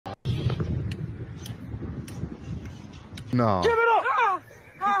No. Give it up!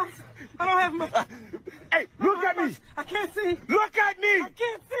 I don't have my... Hey, look at me! I can't see! Look at me! I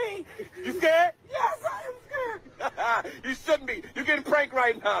can't see! You scared? Yes, I am scared! You shouldn't be! You're getting pranked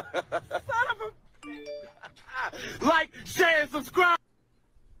right now! Son of a... Like, share, and subscribe!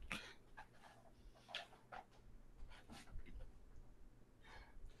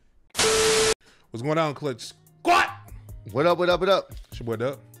 What's going on, Clutch Squad? What up, what up, what up? It's your boy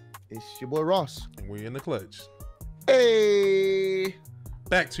Dub. It's your boy Ross. And we're in the clutch. Hey!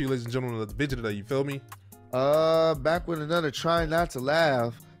 Back to you, ladies and gentlemen, of the video today. You feel me? Back with another Try Not to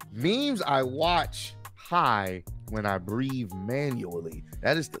Laugh. Memes I watch high when I breathe manually.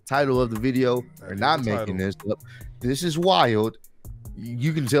 That is the title of the video. We're not making this up. This is wild.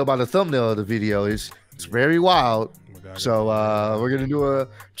 You can tell by the thumbnail of the video. It's very wild. So we're gonna do a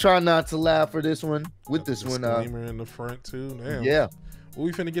Try Not to Laugh for this one. With this one, disclaimer in the front too. Damn. Yeah. What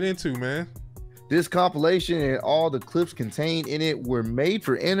we finna get into, man? This compilation and all the clips contained in it were made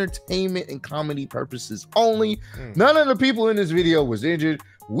for entertainment and comedy purposes only. None of the people in this video was injured.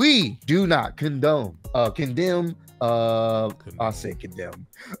 We do not condemn condemn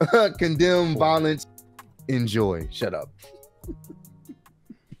violence. Enjoy. Shut up.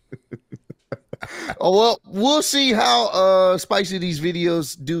 Oh, well, we'll see how spicy these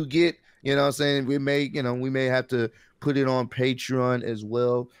videos do get. You know what I'm saying? We may have to put it on Patreon as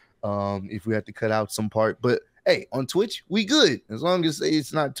well. If we have to cut out some part, but hey, on Twitch we good as long as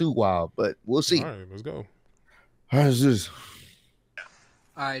it's not too wild, but we'll see. All right, let's go. How's this?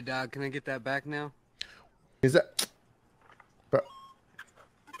 All right, dog, can I get that back now? Is that bro? All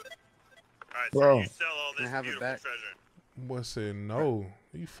right, Bro. so you sell all Can I this have it beautiful back? treasure. Boy said no.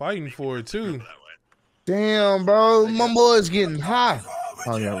 You fighting for it too. That way. Damn, bro, my boy's getting high.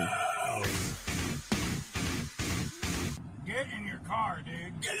 Oh yeah. Get in your car,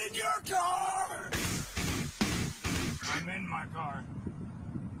 dude. Get in your car! I'm in my car.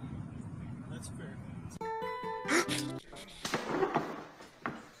 That's fair.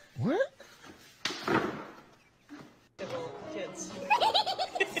 What? Kids.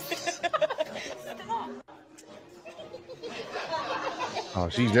 Oh,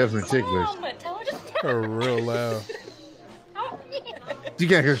 she's definitely ticklish. Her real loud. She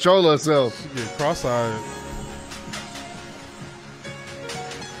can't control herself. She get cross-eyed.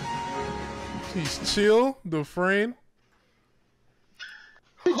 She's chill, the friend.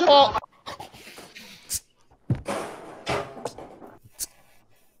 Oh.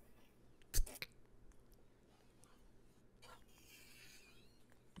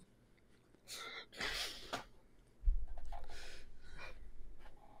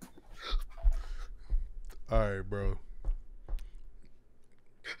 All right, bro.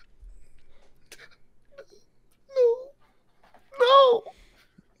 No.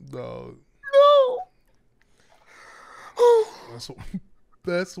 Dog. No.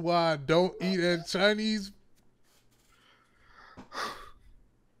 That's why I don't eat at Chinese.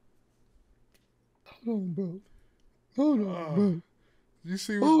 Hold on, bro. Hold on, bro. You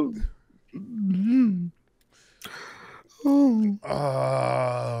see what?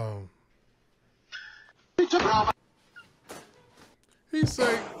 He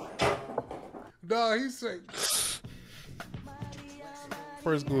say, dog, he say,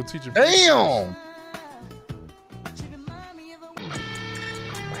 first school teacher. Damn.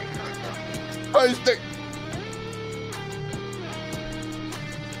 First thing.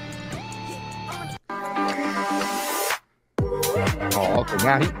 Oh, okay.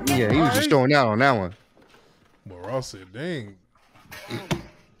 Now he was just throwing out on that one. Well, Ross said, dang.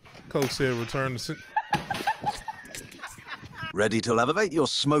 Coach said return to... Ready to elevate your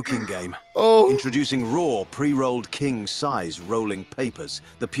smoking game? Oh. Introducing raw, pre-rolled king-size rolling papers.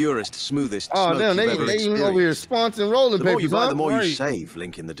 The purest, smoothest Oh, smoke damn, you've they ever over here experienced. sponsoring rolling The more papers, you buy, huh? the more Right. you save.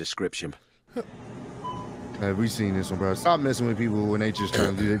 Link in the description. Have we seen this one, bro? Stop messing with people when they just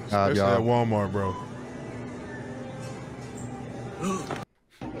trying to do their job, Especially at y'all. Walmart, bro.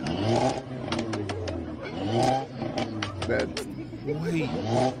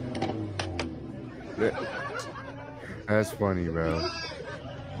 That's funny, bro.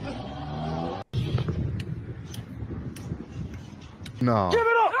 No. Give it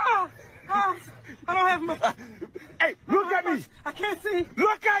up! I don't have my... Hey, look at me! I can't see!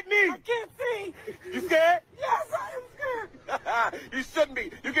 Look at me! I can't see! You scared? Yes, I am scared! You shouldn't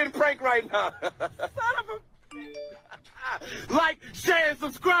be! You're getting pranked right now! Son of a... Like, share, and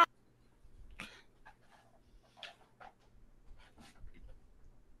subscribe!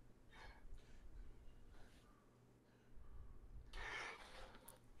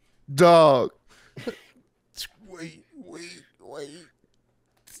 Dog. Wait.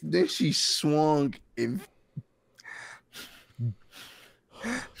 Then she swung and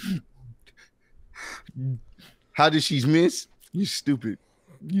How did she miss? You stupid.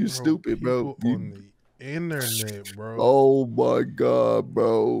 You stupid, bro. On the internet, bro. Oh my god,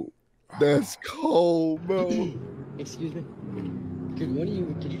 bro. That's cold, bro. Excuse me.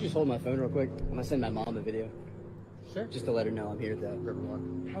 Could you just hold my phone real quick? I'm gonna send my mom a video. Sure. Just to let her know I'm here at the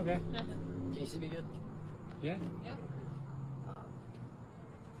Riverwalk. Okay. Can you see me good? Yeah.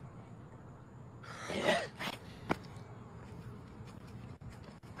 Yeah.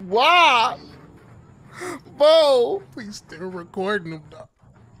 Wow. Bro. He's still recording him, dog.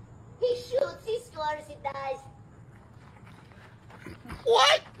 He shoots, he scores, he dies.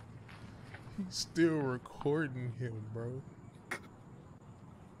 What? He's still recording him, bro.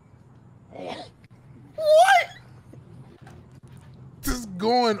 What? What's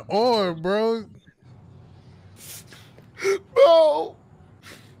going on, bro? Bro.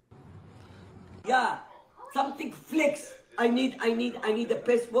 Yeah, something flicks. I need a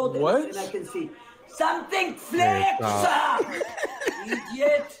passport and I can see. Something flicks!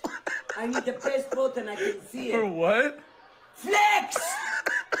 Idiot! I need a passport and I can see it. For what? Flex!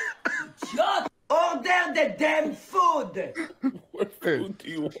 Idiot! Order the damn food! What food do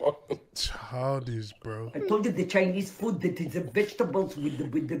you want? Childish, bro. I told you the Chinese food that is the vegetables with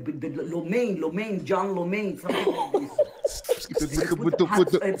the lo mein, John lo mein, something like this.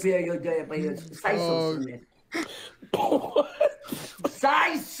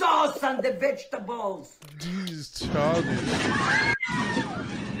 Soy sauce on the vegetables. Jesus, childish.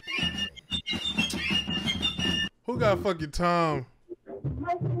 Who got fucking time?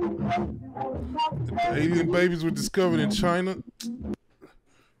 Alien babies were discovered in China.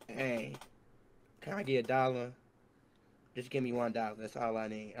 Hey, can I get $1? Just give me $1. That's all I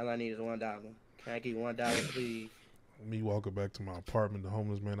need. All I need is $1. Can I get $1, please? Me walking back to my apartment, the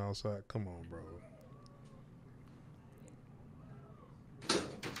homeless man outside. Come on, bro.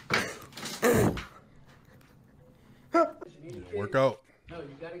 Work out. No,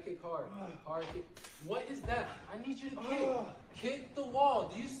 you gotta kick hard. Hard kick. What is that? I need you to kick. Kick the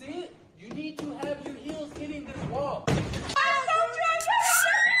wall. Do you see it? You need to have your heels hitting this wall.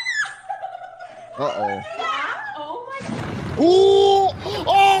 Uh-oh. Oh my god. Ooh!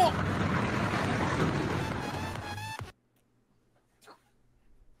 Oh!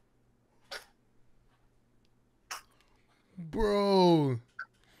 Bro.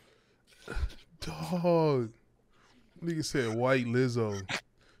 Dog. Nigga said white Lizzo.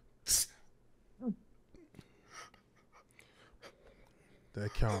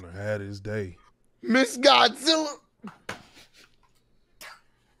 That counter had his day. Miss Godzilla.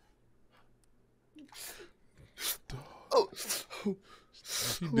 Oh.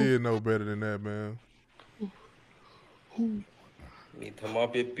 She did know better than that, man.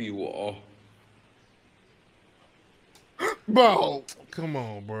 Bro. Come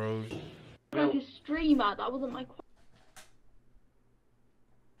on, bro. Like a streamer, that wasn't my question.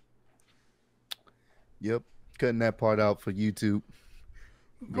 Yep. Cutting that part out for YouTube.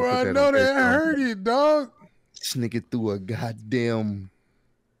 Bro, I know that hurt it, dog. This nigga threw a goddamn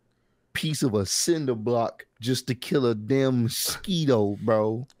piece of a cinder block just to kill a damn mosquito,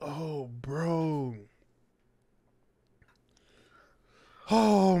 bro. Oh, bro.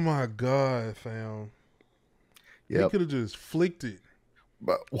 Oh, my God, fam. Yep. He could have just flicked it.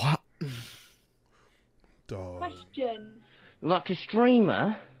 But what? Dog. Question. Like a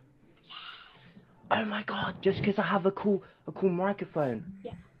streamer? Oh my god, just because I have a cool microphone.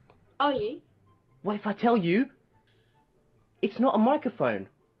 Yeah. Are you? What if I tell you it's not a microphone?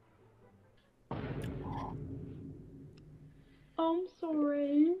 I'm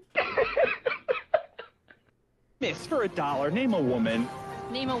sorry. Miss, for $1, name a woman.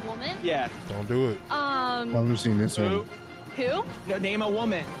 Name a woman? Yeah. Don't do it. I've seen this one. Who? No, name a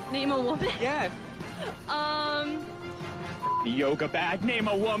woman. Name a woman? Yeah. Yoga bag, name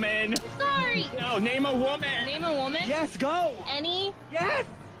a woman. Sorry. No, name a woman. Name a woman? Yes, go. Any? Yes.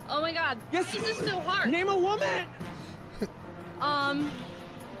 Oh my god. Yes. This is so hard. Name a woman.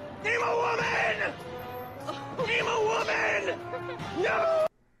 Name a woman! Name a woman! No!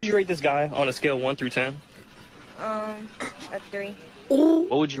 Would you rate this guy on a scale 1 through 10? A 3.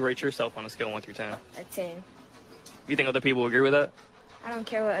 What would you rate yourself on a scale 1 through 10? A 10. You think other people agree with that? I don't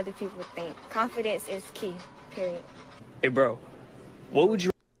care what other people think. Confidence is key. Period. Hey, bro, what would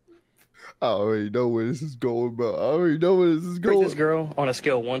you I already know where this is going, bro. I already know where this is going. rate this girl on a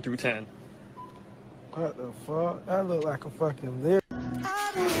scale 1 through 10? What the fuck? That look like a fucking lyric.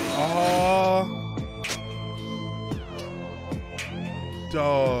 Oh,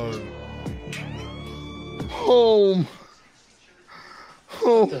 dog. Home.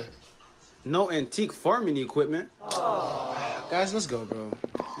 No antique farming equipment. Guys, let's go, bro.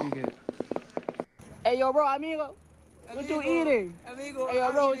 Hey, yo, bro, amigo. What you eating? Amigo, hey,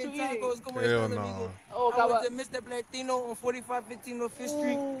 yo, bro, what you tacos, eating? como Hell estás, no. amigo? Oh, I was at Mr. Platino on 4515 North 5th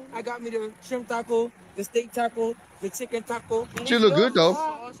Street. I got me the shrimp taco, the steak taco, the chicken taco. She look good though.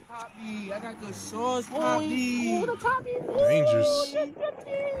 Sauce poppy. I got the sauce poppy. Oh, the poppy. Dangerous. Oh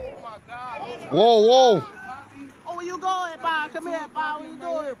my God. Whoa, whoa. Oh, where you going, Pa? Come here, Pa. Where you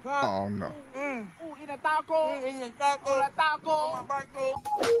going? Oh no. Ooh, eat a taco. Eat a taco. A taco.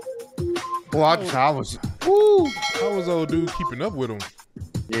 Well, I was. Woo. How was old dude keeping up with him?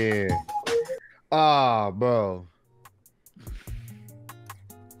 Yeah. Ah, bro.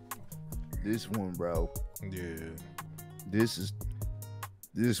 This one, bro. Yeah. This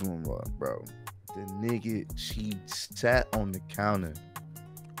one, bro. The nigga, she sat on the counter,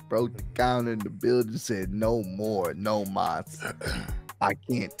 broke the counter in the building, said no more, no mas. I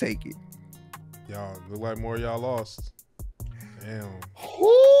can't take it. Y'all look like more of y'all lost. Damn.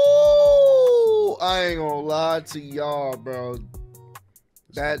 Ooh, I ain't gonna lie to y'all, bro.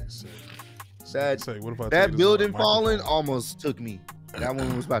 That building falling almost took me. That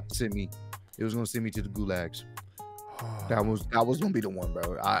one was about to send me. It was gonna send me to the gulags. That was gonna be the one,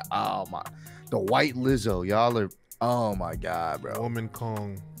 bro. The white Lizzo, y'all are. Oh my God, bro. Woman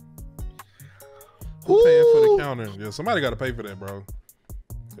Kong. Who paying for the counter? Yeah, somebody got to pay for that, bro.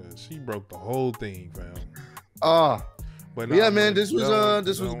 Cause she broke the whole thing, fam. But yeah, man, this was a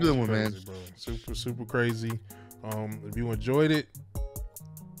good one, man. Bro. Super crazy. If you enjoyed it,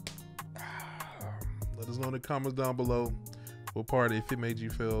 let us know in the comments down below what part if it made you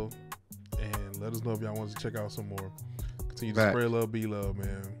feel, and let us know if y'all want to check out some more. Continue to spread love, be love,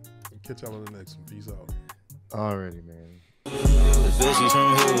 man. Catch y'all on the next one. Peace out. Alrighty, man. The bitches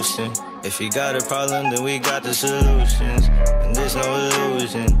from Houston. If you got a problem, then we got the solutions. And there's no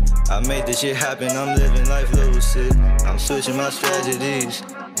illusion. I made this shit happen, I'm living life lucid. I'm switching my strategies.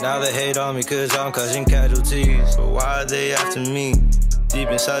 Now they hate on me cause I'm causing casualties. But why are they after me? Deep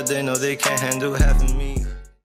inside they know they can't handle half of me.